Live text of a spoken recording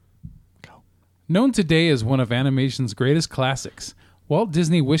Known today as one of animation's greatest classics, Walt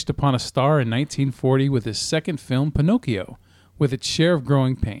Disney wished upon a star in 1940 with his second film, Pinocchio, with its share of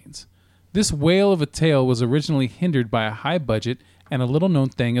growing pains. This whale of a tale was originally hindered by a high budget and a little-known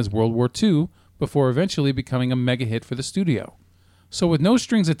thing as World War II, before eventually becoming a mega hit for the studio. So with no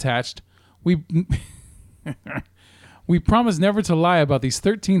strings attached, we promise never to lie about these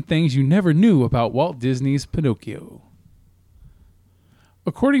 13 things you never knew about Walt Disney's Pinocchio.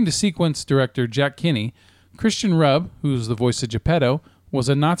 According to sequence director Jack Kinney, Christian Rubb, who's the voice of Geppetto, was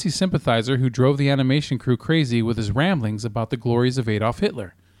a Nazi sympathizer who drove the animation crew crazy with his ramblings about the glories of Adolf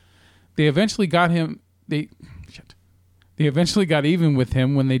Hitler. They eventually got even with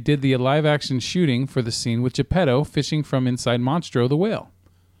him when they did the live-action shooting for the scene with Geppetto fishing from inside Monstro the whale.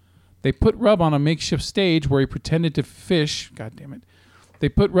 They put Rubb on a makeshift stage where he pretended to fish. God damn it. They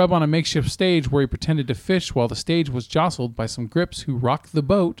put Rubb on a makeshift stage where he pretended to fish while the stage was jostled by some grips who rocked the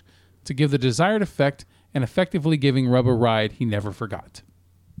boat to give the desired effect and effectively giving Rubb a ride he never forgot.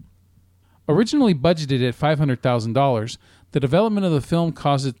 Originally budgeted at $500,000, the development of the film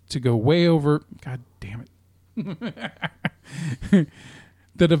caused it to go way over... God damn it.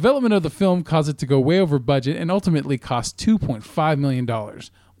 The development of the film caused it to go way over budget and ultimately cost $2.5 million,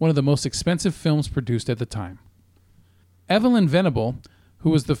 one of the most expensive films produced at the time. Evelyn Venable, who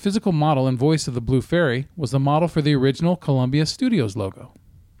was the physical model and voice of the Blue Fairy, was the model for the original Columbia Studios logo.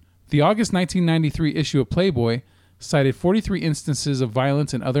 The August 1993 issue of Playboy cited 43 instances of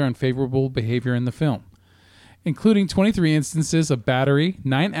violence and other unfavorable behavior in the film, including 23 instances of battery,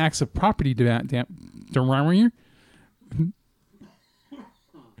 9 acts of property damage,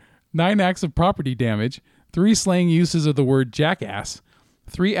 3 slang uses of the word jackass,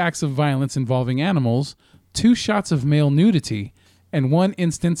 3 acts of violence involving animals, 2 shots of male nudity, and 1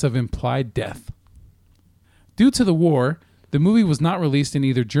 instance of implied death. Due to the war, the movie was not released in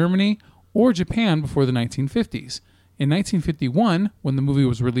either Germany or Japan before the 1950s. In 1951, when the movie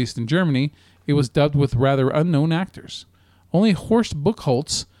was released in Germany, it was dubbed with rather unknown actors. Only Horst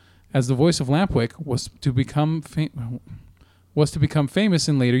Buchholz, as the voice of Lampwick, was to become famous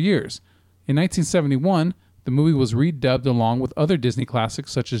in later years. In 1971, the movie was redubbed along with other Disney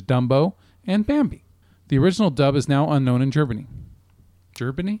classics such as Dumbo and Bambi. The original dub is now unknown in Germany.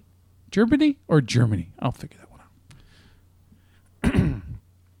 Germany or Germany? I'll figure that one out.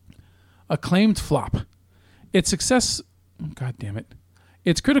 Acclaimed flop. Its success... God damn it.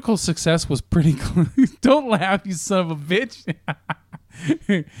 Its critical success was pretty... Don't laugh, you son of a bitch.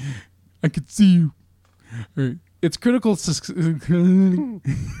 I could see you. Right. Its critical success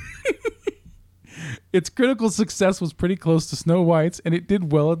was pretty close to Snow White's, and it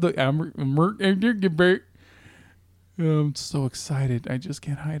did well at the... I'm so excited. I just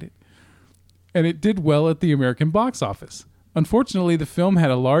can't hide it. And it did well at the American box office. Unfortunately, the film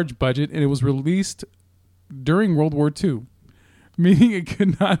had a large budget, and it was released during World War II, meaning it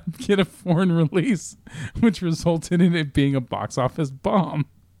could not get a foreign release, which resulted in it being a box office bomb.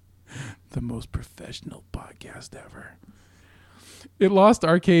 The most professional podcast ever. It lost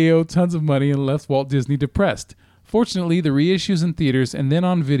RKO tons of money and left Walt Disney depressed. Fortunately, the reissues in theaters and then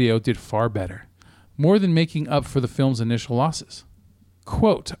on video did far better, more than making up for the film's initial losses.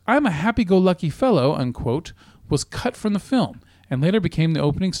 Quote, "I'm a happy-go-lucky fellow," unquote, was cut from the film and later became the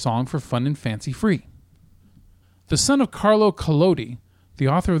opening song for Fun and Fancy Free. The son of Carlo Collodi, the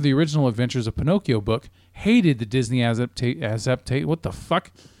author of the original Adventures of Pinocchio book, hated the Disney What the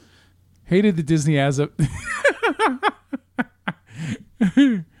fuck? Hated the Disney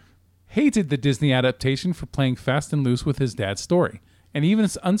hated the Disney adaptation for playing fast and loose with his dad's story, and even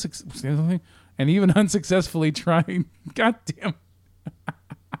unsuccessfully tried. Goddamn.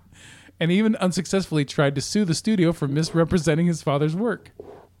 And even unsuccessfully tried to sue the studio for misrepresenting his father's work.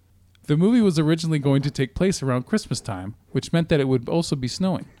 The movie was originally going to take place around Christmas time, which meant that it would also be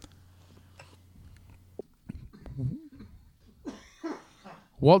snowing.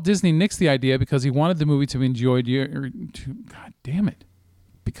 Walt Disney nixed the idea because he wanted the movie to be enjoyed year-round.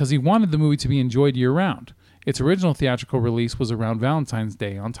 Its original theatrical release was around Valentine's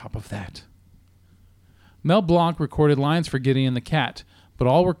Day on top of that. Mel Blanc recorded lines for Gideon the Cat, but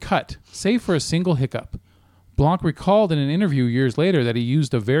all were cut, save for a single hiccup. Blanc recalled in an interview years later that he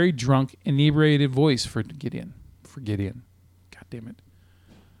used a very drunk, inebriated voice for Gideon. God damn it.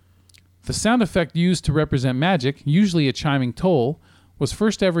 The sound effect used to represent magic, usually a chiming toll, was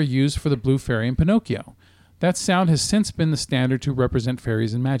first ever used for the Blue Fairy in Pinocchio. That sound has since been the standard to represent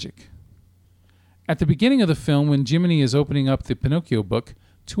fairies and magic. At the beginning of the film, when Jiminy is opening up the Pinocchio book,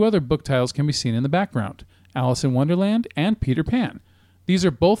 2 other book titles can be seen in the background, Alice in Wonderland and Peter Pan. These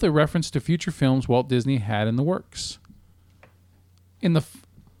are both a reference to future films Walt Disney had in the works. In the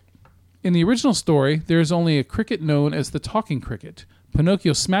In the original story, there is only a cricket known as the talking cricket.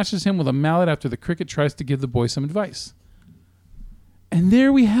 Pinocchio smashes him with a mallet after the cricket tries to give the boy some advice. And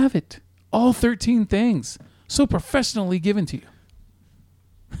there we have it. All 13 things. So professionally given to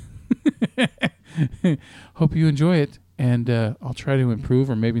you. Hope you enjoy it. And I'll try to improve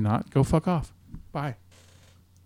or maybe not. Go fuck off. Bye.